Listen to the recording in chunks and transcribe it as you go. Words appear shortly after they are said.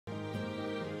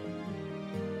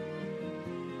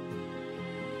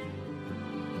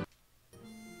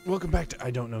Welcome back to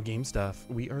I Don't Know Game Stuff.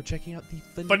 We are checking out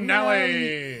the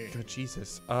Finale! Good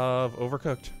Jesus. Of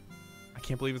Overcooked. I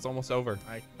can't believe it's almost over.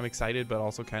 I'm excited, but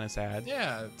also kind of sad.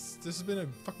 Yeah, this has been a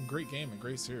fucking great game, a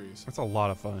great series. It's a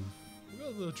lot of fun. Look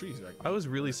at the little trees back I was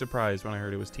really surprised when I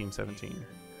heard it was Team 17.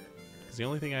 Because the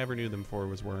only thing I ever knew them for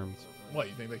was worms. What,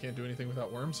 you think they can't do anything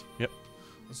without worms? Yep.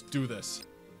 Let's do this.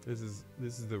 This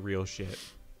is the real shit.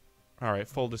 All right,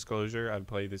 full disclosure, I've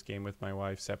played this game with my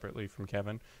wife separately from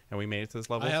Kevin, and we made it to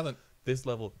this level. I haven't. This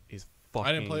level is fucking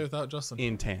I didn't play without Justin.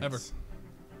 intense. Ever.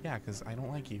 Yeah, because I don't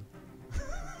like you.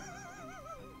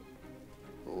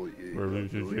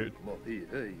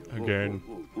 Again,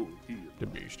 the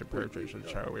beast approaches, and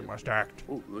so we must act.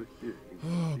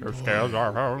 Your scales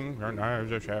are hung, your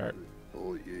knives are sharp.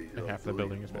 And half the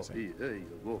building is missing.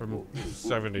 We're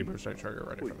 70% sure you're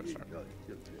ready for this time.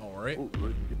 All right.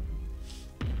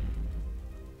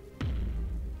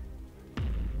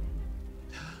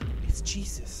 It's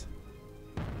Jesus.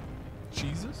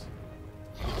 Jesus?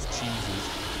 It's Jesus.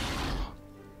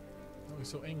 Oh, he's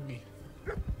so angry.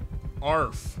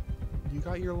 Arf. You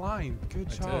got your line. Good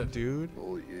I job, did. dude.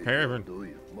 Kevin.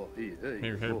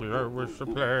 What's the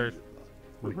place?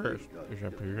 The best is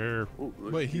up here.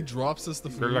 Wait, he drops us the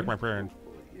food? They're like my friends.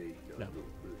 No.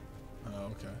 Oh,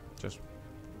 okay. Just,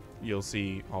 you'll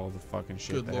see all the fucking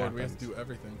shit Good that lord, happens. we have to do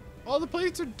everything. All the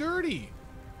plates are dirty.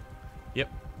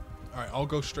 Yep. All right, I'll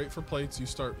go straight for plates. You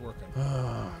start working.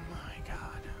 Oh my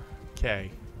god.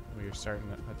 Okay. We are starting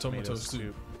a tomato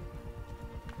soup.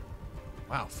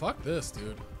 Wow, fuck this,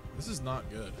 dude. This is not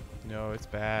good. No, it's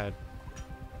bad.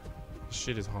 This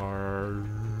shit is hard.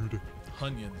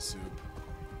 Onion soup.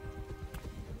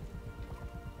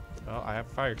 Well, I have a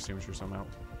fire extinguisher somehow.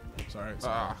 Sorry.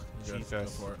 Ah, Go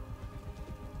Jesus. for it.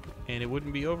 And it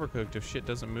wouldn't be overcooked if shit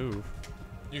doesn't move.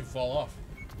 You can fall off.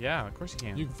 Yeah, of course you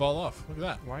can. You can fall off. Look at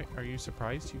that. Why are you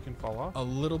surprised you can fall off? A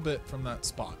little bit from that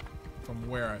spot, from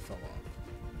where I fell off.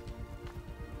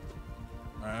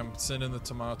 All right, I'm sending the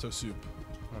tomato soup.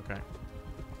 Okay.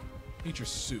 Eat your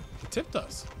soup. He tipped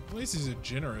us. At least he's a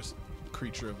generous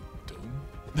creature of doom.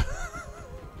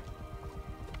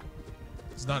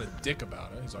 He's not a dick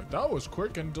about it. He's like, that was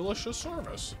quick and delicious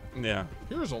service. Yeah.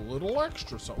 Here's a little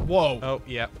extra something. Whoa. Oh,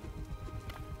 yeah.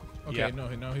 Okay,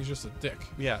 yeah. no, he's just a dick.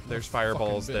 Yeah, there's A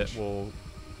fireballs fucking that bitch. will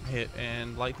hit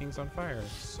and light things on fire.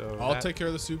 So I'll take care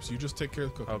of the soups. You just take care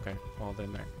of the cooking. Okay, well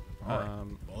then there. All right.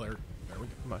 Well, there we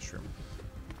go. Mushroom.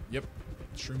 Yep.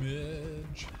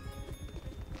 Shroomage.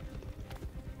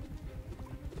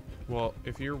 Well,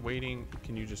 if you're waiting,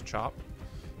 can you just chop?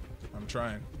 I'm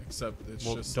trying, except it's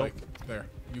Well, just don't- like, there.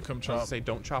 You come I was chop. gonna say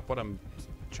don't chop what I'm.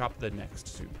 Chop the next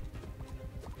soup.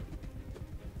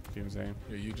 See what I'm saying?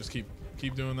 Yeah, you just keep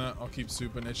doing that. I'll keep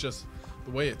souping. It's just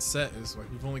the way it's set is like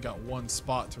we've only got one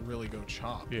spot to really go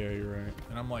chop. Yeah, you're right.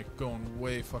 And I'm like going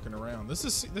way fucking around. This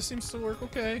seems to work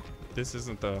okay. This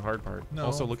isn't the hard part. No,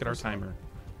 Also, of look at our course not. timer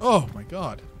Oh my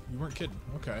god, you weren't kidding.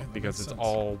 Okay. that because makes it's sense.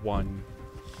 all one.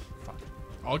 Fuck.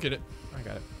 I'll get it. I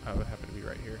got it. I would happen to be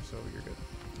right here, so you're good.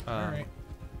 All right.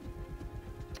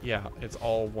 Yeah, it's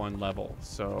all one level.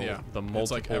 So Yeah, the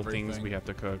it's like multiple things everything. we have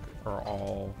to cook are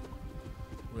all.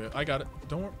 I got it.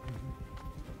 Don't worry.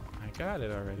 I got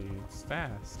it already. It's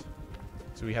fast.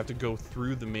 So we have to go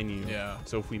through the menu. Yeah.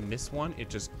 So if we miss one, it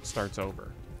just starts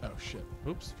over. Oh shit.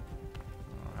 Oops.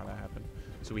 I don't know how that happened.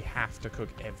 So we have to cook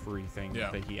everything Yeah.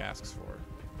 that he asks for.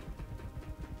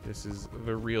 This is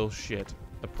the real shit.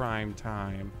 The prime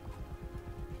time.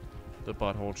 The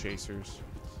butthole chasers.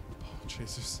 Oh,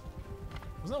 Chasers.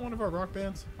 Wasn't that one of our rock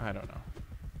bands? I don't know.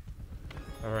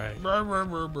 All right. Brr, brr,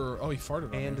 brr, brr. Oh, he farted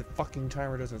on And me. the fucking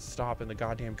timer doesn't stop in the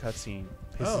goddamn cutscene.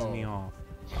 Pisses Oh. me off.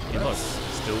 And look, it's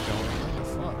still going. You're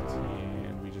fucked.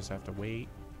 And we just have to wait.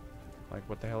 Like,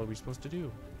 what the hell are we supposed to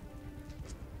do?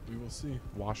 We will see.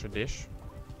 Wash a dish?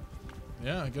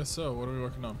 Yeah, I guess so. What are we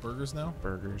working on? Burgers now?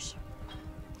 Burgers.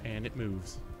 And it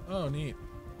moves. Oh, neat.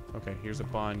 Okay, here's a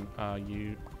bun.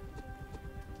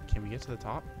 Can we get to the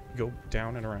top? Go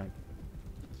down and around.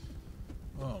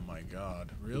 Oh my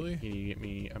god. Really? Can you get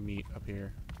me a meat up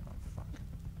here? Oh, fuck.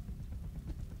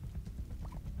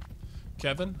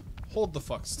 Kevin, hold the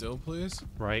fuck still, please.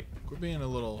 Right? Quit being a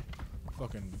little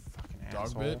fucking dog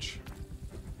asshole. bitch.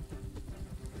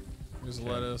 Here's Okay.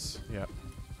 lettuce. Yep.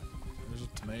 There's a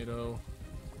tomato.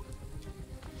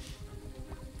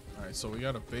 Alright, so we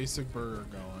got a basic burger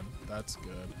going. That's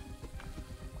good.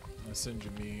 I'm gonna send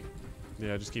you meat.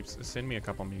 Yeah, just send me a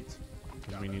couple meats.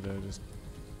 Because Got we it. need to just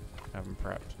have them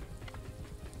prepped.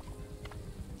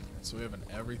 So we have an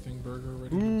everything burger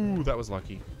ready. Ooh, that was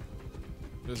lucky.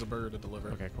 There's a burger to deliver.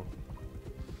 Okay, cool.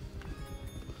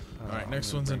 Alright, I'm next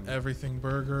gonna one's an bring- everything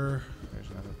burger. There's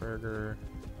another burger.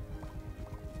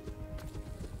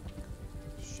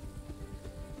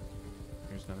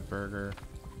 another burger.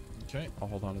 Okay. I'll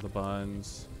hold on to the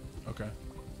buns. Okay.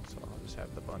 So I'll just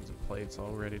have the buns and plates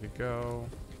all ready to go.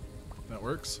 That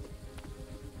works.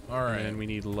 All right. And we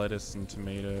need lettuce and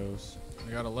tomatoes.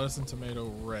 I got a lettuce and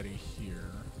tomato ready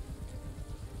here.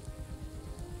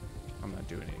 I'm not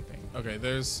doing anything. Okay,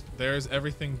 there's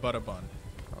everything but a bun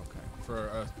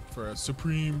Okay. for a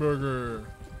supreme burger.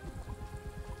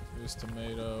 Here's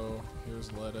tomato.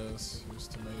 Here's lettuce. Here's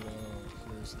tomato.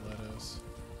 Here's lettuce.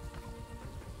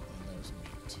 And there's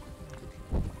meat.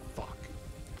 Fuck.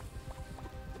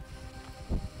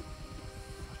 Fucking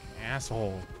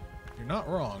asshole. You're not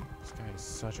wrong. This guy is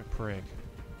such a prick.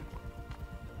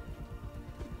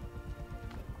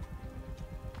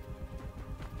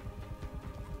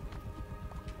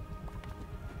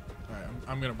 Alright,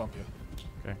 I'm gonna bump you.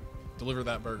 Okay. Deliver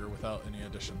that burger without any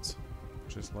additions.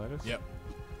 Just lettuce? Yep.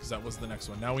 Because that was the next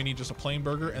one. Now we need just a plain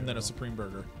burger and then a supreme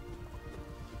burger.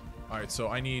 Alright, so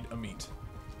I need a meat.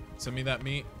 Send me that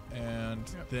meat, and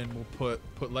then we'll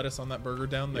put lettuce on that burger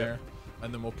down there,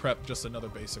 and then we'll prep just another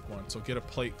basic one. So get a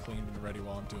plate cleaned and ready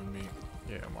while I'm doing meat.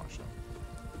 Yeah, I'm watching.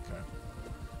 Okay.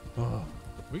 Oh.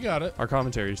 We got it. Our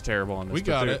commentary is terrible on this. We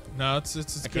got it. No, it's good.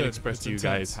 I can't express It's to you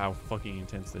intense. guys how fucking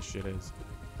intense this shit is.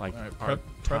 Like, All right, our prep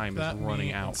time that is running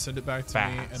meat out. and send it back to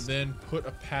fast. me, and then put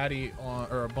a patty on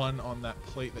or a bun on that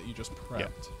plate that you just prepped.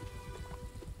 Yep.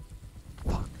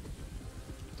 Fuck.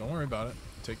 Don't worry about it.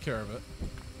 Take care of it.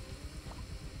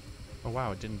 Oh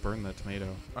wow, it didn't burn the tomato.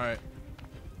 All right.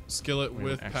 Skillet We have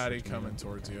with an extra patty tomato. coming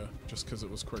towards Okay. you, just because it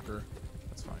was quicker.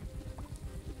 That's fine.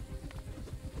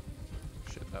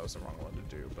 Shit, that was the wrong one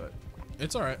to do, but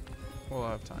It's all right. we'll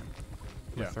have time.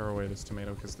 We'll Yeah. throw away this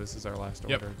tomato because this is our last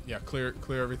Yep. order. Yeah. Clear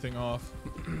everything off.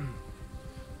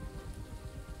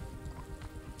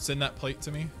 Send that plate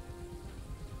to me.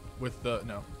 With the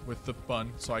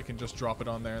bun, so I can just drop it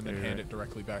on there and then hand it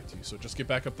directly back to you. So just get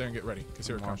back up there and get ready, because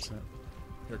here it comes.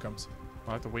 Here it comes.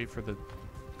 I'll have to wait for the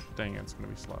thing. It's gonna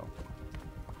be slow.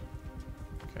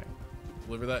 Okay.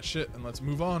 Deliver that shit and let's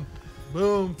move on.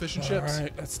 Boom, fish and chips. All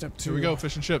right, that's step 2. Here we go,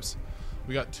 fish and chips.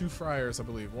 We got 2 fryers, I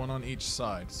believe, one on each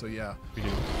side. So yeah. We do.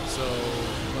 So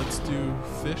let's do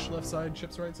fish left side,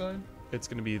 chips right side. It's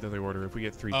gonna be the order. If we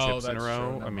get 3 Oh, chips in a that's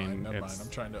row, true. I mean, Never mind. it's I'm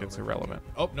trying to it's overthink irrelevant.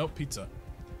 it. Oh no, pizza,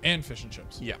 and fish and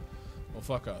chips. Yeah. Well,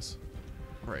 fuck us.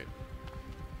 Right.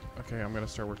 Okay, I'm gonna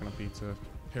start working on pizza.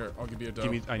 Here, I'll give you a dough. I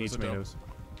need Where's the dough? tomatoes,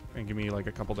 and give me like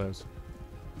a couple doughs.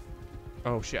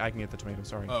 Oh shit, I can get the tomatoes.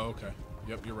 Sorry. Oh, okay.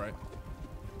 Yep, you're right.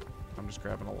 I'm just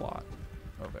grabbing a lot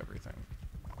of everything.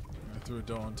 I threw a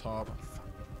dough on top.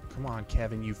 Come on,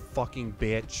 Kevin, you fucking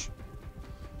bitch.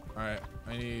 All right,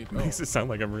 I need. Oh, Makes it sound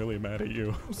like I'm really mad at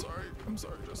you. I'm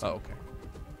sorry, Justin. Oh, okay.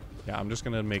 Yeah, I'm just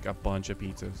gonna make a bunch of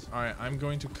pizzas. All right, I'm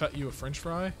going to cut you a French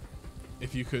fry.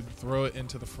 If you could throw it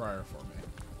into the fryer for me.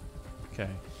 Okay.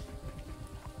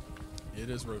 It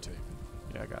is rotating.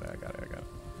 Yeah, I got it.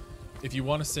 If you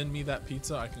want to send me that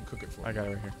pizza, I can cook it for you. I got it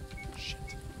right here. Shit.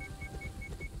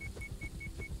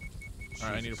 All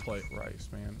right, I need a Jesus plate.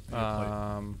 Christ, man. I need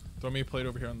a plate. Throw me a plate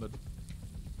over here on the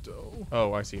dough.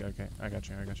 Oh, I see. Okay, I got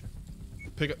you.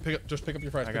 Pick up. Just pick up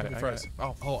your fries. I Pick got up it, your I got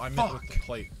fries. Oh, I meant with the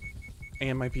plate.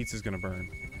 And my pizza's gonna burn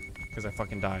because I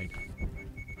fucking died.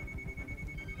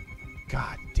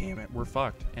 God damn it, we're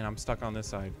fucked, and I'm stuck on this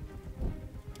side.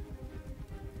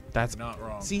 That's Not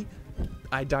wrong. See,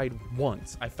 I died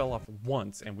once. I fell off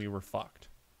once, and we were fucked.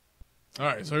 All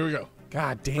right, so here we go.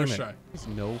 God damn First it. try. It's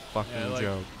no fucking Yeah, like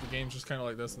joke. the game's just kind of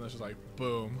like this, and it's just like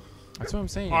boom. That's what I'm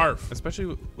saying. Arf.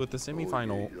 Especially with the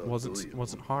semifinal,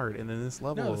 wasn't hard, and then this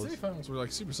level No, the was semifinals were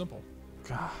like super simple.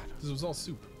 God. This was all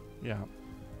soup. Yeah.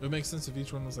 It would make sense if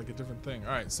each one was like a different thing.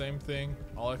 All right, same thing.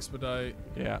 I'll expedite.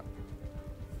 Yeah.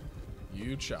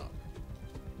 You chop.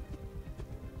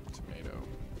 Tomato.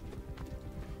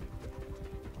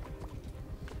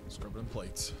 Scrub it in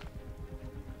plates.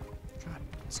 God,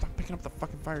 stop picking up the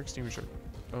fucking fire extinguisher.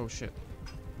 Oh shit.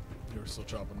 You were still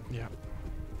chopping. Yeah.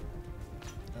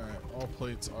 All right, all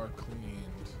plates are cleaned.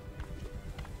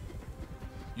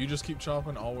 You just keep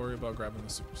chopping. I'll worry about grabbing the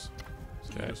soups.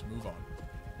 So you Okay. just move on.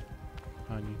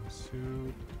 Onion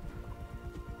soup.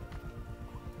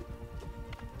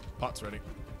 Pot's ready.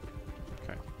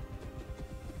 Okay.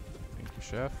 Thank you,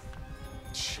 chef.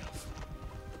 Chef.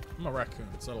 I'm a raccoon.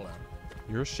 Settle down.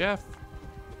 You're a chef.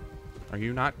 Are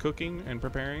you not cooking and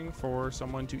preparing for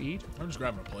someone to eat? I'm just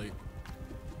grabbing a plate.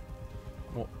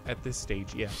 Well, at this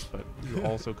stage, yes, but you're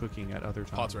also cooking at other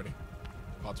times. Pot's ready.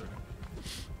 Pot's ready.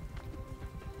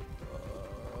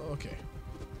 Okay.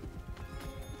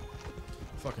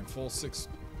 Fucking full $6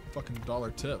 fucking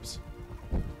tips.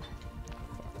 Fuck.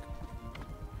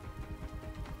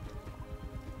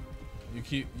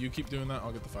 You keep doing that.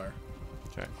 I'll get the fire.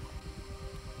 Okay.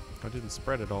 I didn't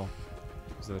spread it all.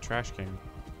 Is it a trash can?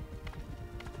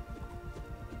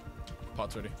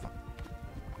 Pot's ready.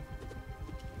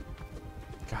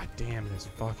 God damn, this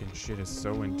fucking shit is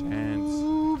so intense.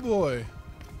 Ooh, boy.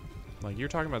 Like, you're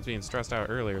talking about being stressed out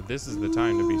earlier. This is the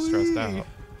time to be stressed out.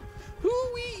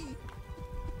 Hoo-wee.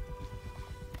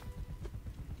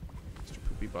 Mr.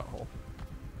 Poopy Butthole.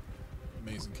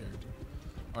 Amazing character.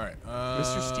 All right.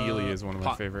 Mr. Steely is one of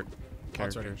my favorite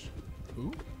Pot's ready. characters.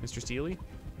 Who? Mr. Steely?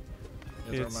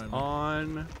 Yeah, It's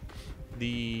on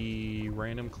the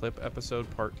random clip episode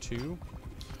part 2.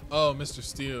 Oh, Mr.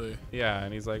 Steely. Yeah,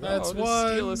 and he's like, That's oh, just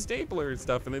steal a stapler and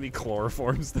stuff, and then he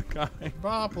chloroforms the guy.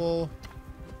 Bopple.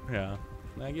 Yeah.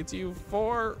 That gets you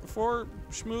four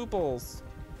schmooples.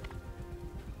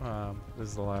 This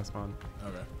is the last one.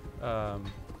 Okay.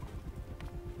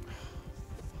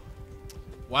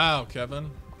 Wow, Kevin.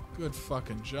 Good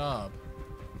fucking job.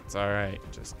 It's alright.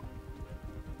 Just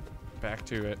back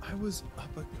to it. I was up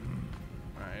a...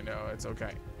 I know, it's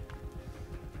okay.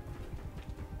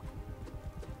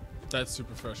 That's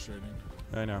super frustrating.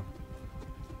 I know.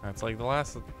 That's like the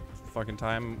last fucking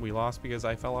time we lost because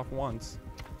I fell off once.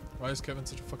 Why is Kevin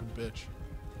such a fucking bitch?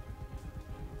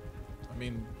 I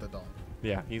mean, the dog.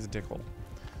 Yeah, he's a dickhole.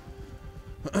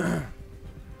 There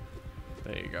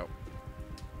you go.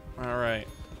 Alright.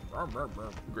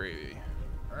 Gravy.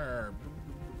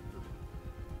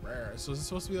 So is it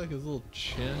supposed to be like his little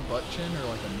chin, butt chin, or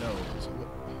like a nose?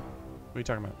 What are you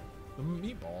talking about? The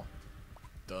meatball.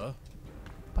 Duh.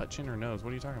 Butt chin or nose?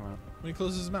 What are you talking about? When he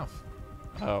closes his mouth.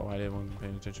 Oh, I didn't want to pay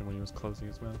attention when he was closing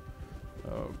his mouth.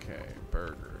 Okay,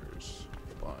 burgers.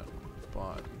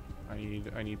 Bun.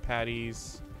 I need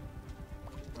patties.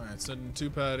 Alright, send in 2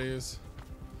 patties,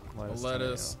 a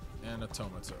lettuce, tomato. and a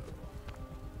tomato.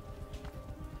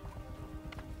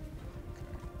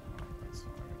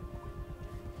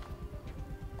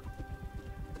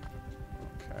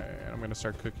 Okay, and I'm gonna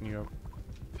start cooking you up.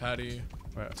 Patty,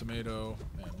 tomato,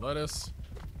 and lettuce.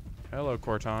 Hello,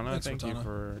 Cortana. Thanks, Thank Cortana. you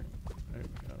for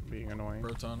being annoying.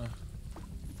 Rotana.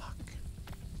 Fuck.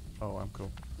 Oh, I'm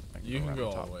cool. You can go the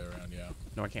all top. the way around, yeah.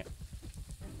 No, I can't.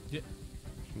 Yeah.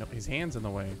 No, his hand's in the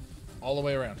way. All the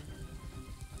way around.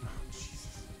 Oh,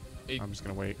 Jesus. 8. I'm just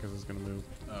gonna wait because it's gonna move.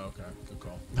 Oh, okay. Good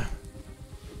call.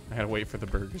 I had to wait for the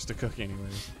burgers to cook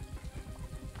anyways.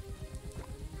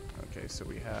 Okay, so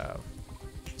we have...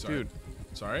 Sorry. Dude,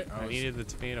 Sorry. I needed the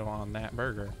tomato on that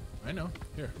burger. I know.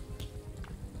 Here.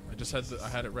 I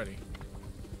had it ready.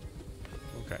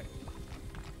 Okay.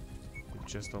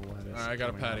 Just a lettuce. Alright, I got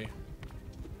a coming patty. up.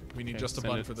 We need Okay, just a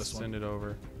send bun it- for this one. Send it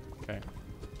over. Okay.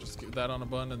 Just get that on a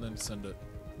bun and then send it.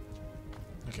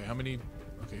 Okay, how many?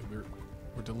 Okay,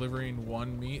 we're delivering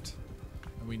 1 meat,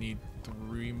 and we need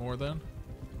 3 more. Then,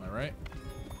 am I right?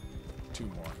 2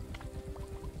 more.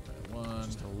 Okay, 1.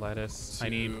 Just a lettuce. 2. I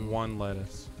need 1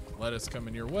 lettuce. Lettuce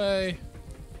coming your way.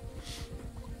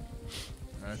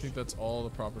 Alright, I think that's all the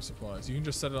proper supplies. You can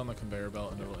just set it on the conveyor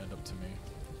belt, and it'll end up to me.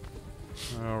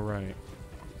 All right.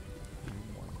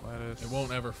 1 lettuce. It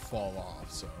won't ever fall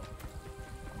off, so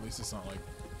at least it's not like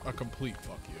a complete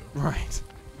fuck you. Right.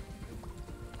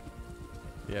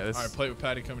 Yeah, this, Alright, plate with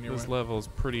patty coming your this way. level is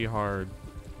pretty hard.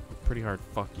 Pretty hard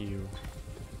fuck you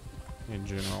in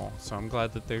general. So I'm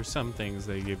glad that there's some things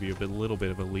they give you a little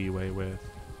bit of a leeway with.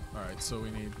 Alright, so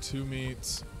we need 2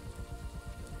 meats.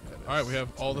 Alright, we have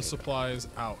all the supplies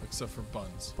out except for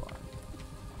buns.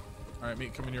 Alright,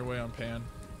 meat coming your way on pan.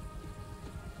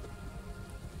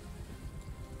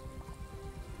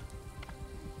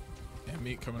 And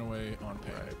meat coming away on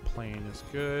pan. Alright, plain is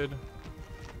good.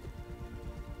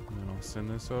 And then I'll send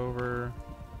this over.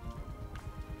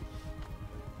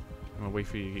 I'm gonna wait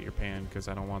for you to get your pan because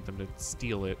I don't want them to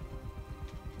steal it.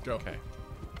 Go. Okay.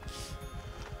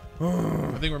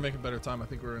 I think we're making better time. I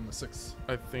think we're in the 6,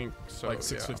 I think so. like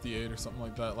 6:58 or something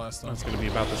like that last time. That's gonna be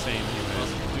about the same.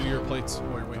 Do your plates.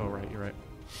 Wait. Oh, right, you're right.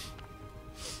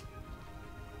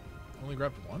 Only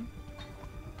grabbed 1?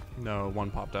 No,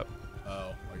 1 popped up.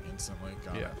 Oh, like instantly.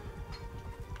 Got Yeah. it.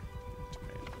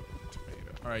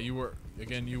 Tomato. Alright, you work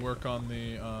on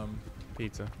the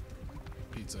Pizza.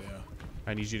 pizza, yeah.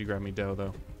 I need you to grab me dough,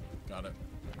 though. Got it.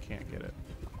 I can't get it.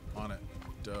 On it.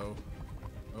 Dough.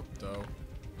 Oh, dough.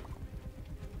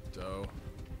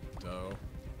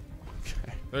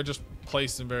 Okay. They're just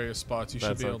placed in various spots. You should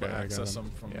That's be able okay, to I got access them.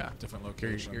 them from Yeah. different You're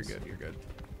locations. good. You're good.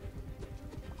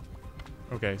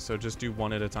 Okay, so just do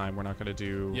 1 at a time. We're not gonna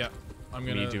do. Yeah, I'm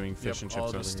me gonna doing fish and chips I'll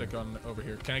over just stick here. on over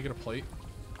here. Can I get a plate,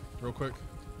 real quick?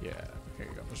 Yeah. Here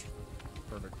you go. Just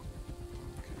perfect.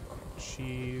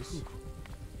 Cheese.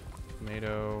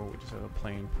 Tomato. We just have a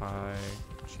plain pie.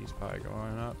 Cheese pie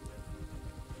going up.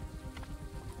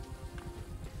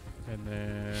 And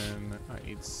then I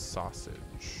need sausage.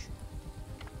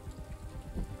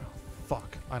 Oh,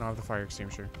 fuck. I don't have the fire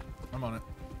extinguisher. I'm on it.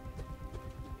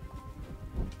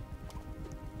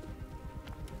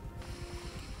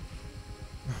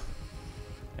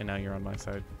 And now you're on my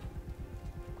side.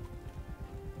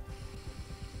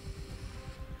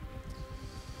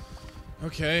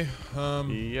 Okay.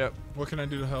 Yep. What can I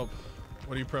do to help?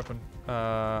 What are you prepping?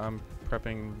 I'm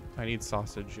prepping. I need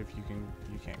sausage. If you can,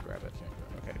 you can't grab it.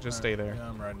 Okay, just stay there. Yeah,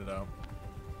 I'm riding it out.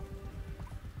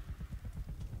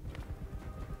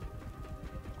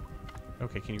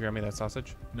 Okay, can you grab me that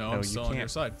sausage? No, I'm still on your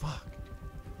side. Fuck.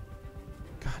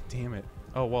 God damn it.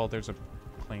 Oh well, there's a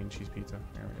plain cheese pizza.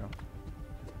 There we go.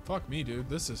 Fuck me, dude.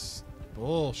 This is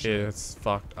bullshit. It's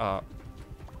fucked up.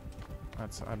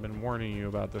 I've been warning you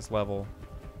about this level.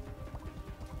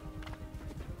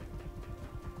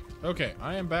 Okay,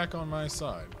 I am back on my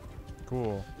side.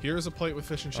 Cool. Here's a plate with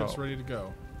fish and chips ready to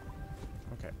go.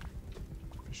 Okay.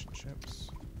 Fish and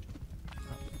chips.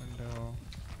 Out the window.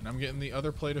 And I'm getting the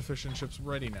other plate of fish and chips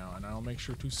ready now, and I'll make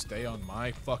sure to stay on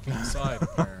my fucking side,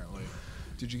 apparently.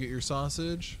 Did you get your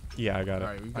sausage? Yeah, I got it.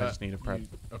 Right, I just need to prep.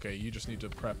 Okay, you just need to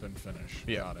prep and finish.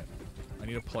 Yeah. Got it. I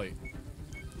need a plate.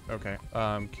 Okay.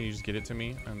 Can you just get it to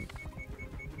me? And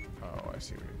oh, I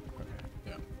see. Okay.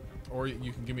 Yeah. Or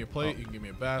you can give me a plate. You can give me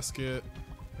a basket.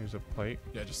 Here's a plate.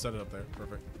 Yeah, just set it up there.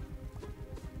 Perfect.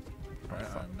 All right,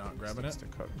 I'm not grabbing it. To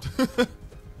cook.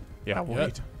 Yeah,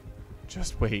 wait.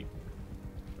 Just wait.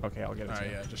 Okay, I'll get it. All to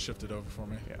right, you. yeah, just shift it over for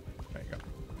me. Yeah, there you go.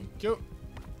 Thank you.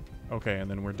 Okay, and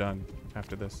then we're done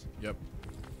after this. Yep.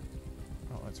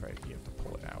 Oh, that's right. You have to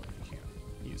pull it out. You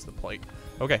can't use the plate.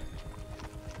 Okay.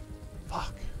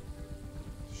 Fuck.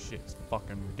 Shit's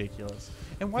fucking ridiculous.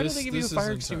 And why do they give you a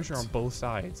fire extinguisher on both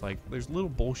sides? Like, there's little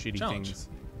bullshitty things.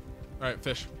 All right,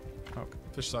 fish. Okay.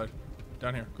 Fish side.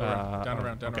 Down here. Go around. Down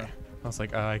around. Down around. I was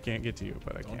like, I can't get to you,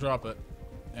 but I Don't can't. drop it.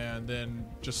 And then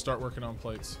just start working on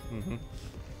plates. Mm-hmm.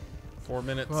 4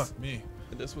 minutes. Fuck me.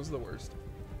 This was the worst.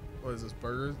 What is this?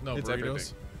 Burgers? No, It's burritos.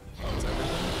 everything. Oh, it's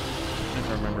everything. If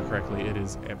I remember correctly, it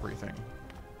is everything.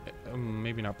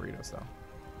 Maybe not burritos though.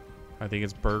 I think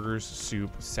it's burgers,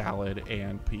 soup, salad,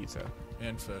 and pizza.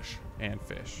 And fish. And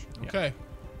fish. Okay. Yeah.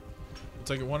 We'll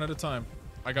take it one at a time.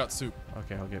 I got soup.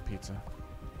 Okay, I'll get pizza.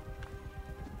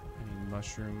 I need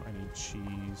mushroom. I need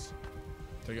cheese.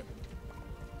 Take it.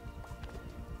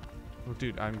 Oh,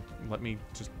 dude, let me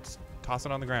just toss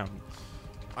it on the ground.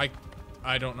 I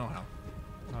don't know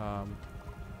how.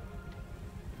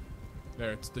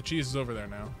 There, the cheese is over there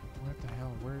now. What the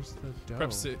hell? Where's the dough?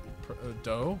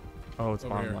 Dough? Oh, it's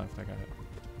over bottom here. left. I got it.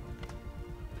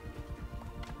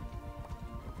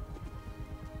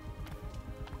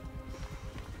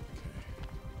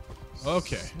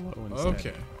 Okay. Slow and Okay.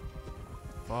 steady.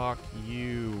 Fuck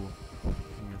you.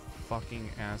 And your fucking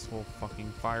asshole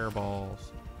fucking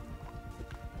fireballs.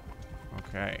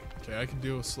 Okay. Okay, I can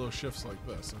deal with slow shifts like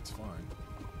this. That's fine.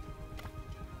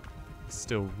 It's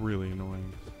still really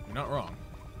annoying. You're not wrong.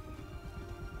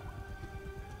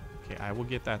 Okay, I will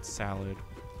get that salad.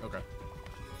 Okay.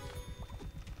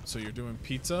 So you're doing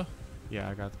pizza? Yeah,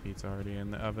 I got the pizza already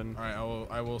in the oven. All right,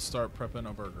 I will start prepping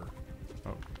a burger.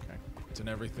 Oh, okay. It's an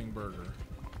everything burger.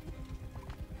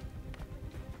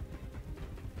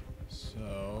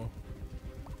 So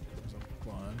there's a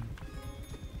bun.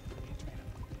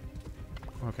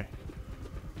 Okay.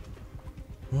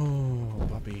 Oh,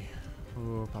 puppy.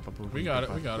 Oh, Papa Poopy. We got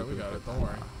it. We got it. We got it. Don't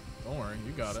worry. Don't worry.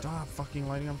 You got it. Stop fucking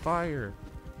lighting on fire.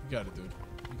 You got it, dude.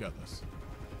 You got this.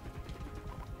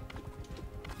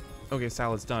 Okay,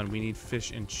 salad's done. We need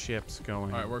fish and chips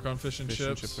going. All right, work on fish and chips.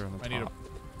 And chips are on the I need a. top.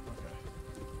 Okay.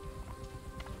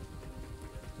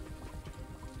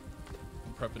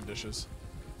 I'm prepping dishes.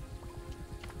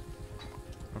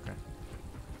 Okay.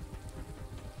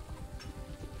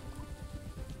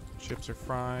 Chips are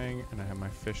frying, and I have my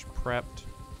fish prepped.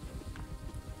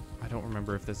 I don't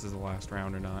remember if this is the last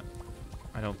round or not.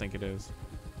 I don't think it is.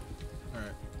 All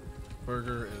right.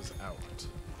 Burger is out.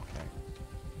 Okay.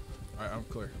 All right, I'm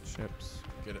clear. Chips.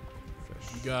 Get it.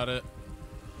 Fish. You got it.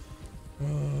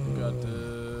 You got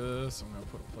this. I'm gonna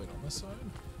put a plate on this side.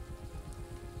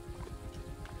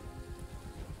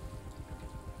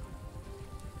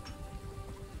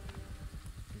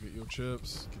 Get your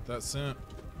chips. Get that sent.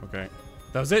 Okay.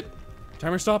 That was it.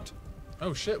 Timer stopped.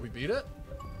 Oh shit, we beat it?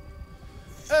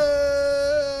 Time.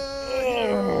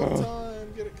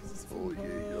 Get it because it's full.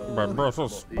 My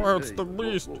Brussels sprouts the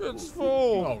beast. It's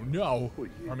full. Oh no.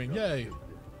 I mean, yay.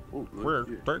 We're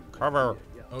take cover.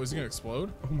 Oh, is it gonna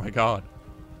explode? Oh my god.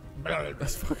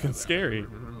 That's fucking scary.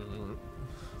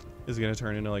 Is he gonna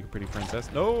turn into like a pretty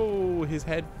princess? No, his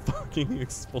head fucking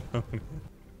exploded.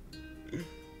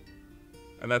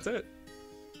 And that's it.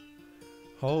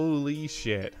 Holy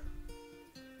shit.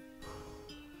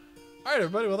 All right,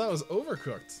 everybody. Well, that was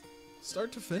Overcooked.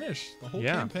 Start to finish, the whole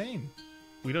campaign.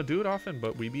 We don't do it often,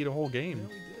 but we beat a whole game. Yeah,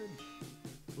 we did.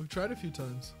 We've tried a few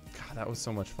times. God, that was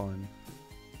so much fun.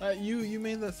 You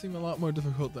made that seem a lot more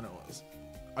difficult than it was.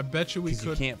 I bet you we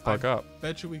could. You can't fuck up.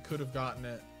 Bet you we could have gotten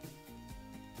it,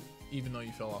 even though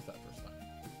you fell off that first time.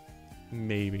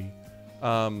 Maybe.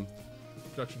 Production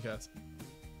cats.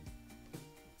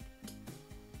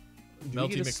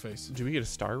 Melty McFace. Did we get a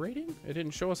star rating? It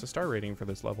didn't show us a star rating for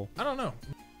this level. I don't know.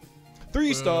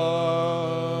 3 stars.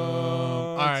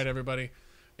 All right, everybody.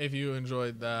 If you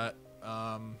enjoyed that,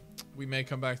 we may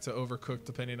come back to Overcooked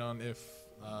depending on if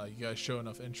you guys show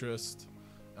enough interest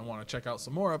and want to check out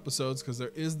some more episodes, because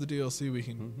there is the DLC we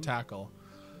can tackle.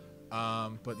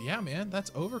 But yeah, man, that's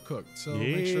Overcooked. So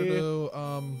make sure to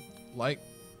like,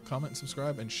 comment,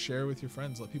 subscribe, and share with your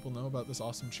friends. Let people know about this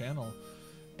awesome channel.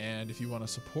 And if you want to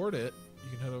support it, you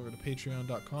can head over to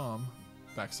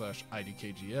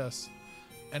patreon.com/IDKGS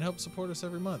and help support us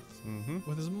every month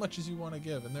with as much as you want to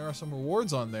give. And there are some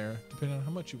rewards on there depending on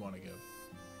how much you want to give.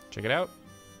 Check it out.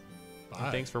 Bye.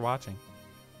 And thanks for watching.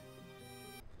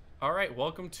 All right,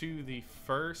 welcome to the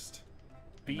first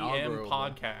BM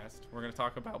podcast. We're going to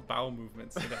talk about bowel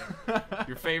movements today.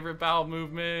 Your favorite bowel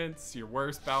movements, your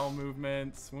worst bowel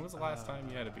movements. When was the last time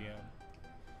you had a BM?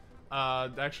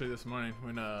 Actually, this morning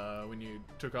when you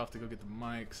took off to go get the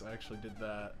mics, I actually did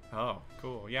that. Oh,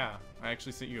 cool. Yeah, I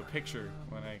actually sent you a picture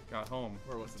when I got home.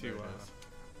 Where was it? To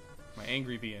my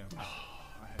angry BM. Oh,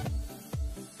 I had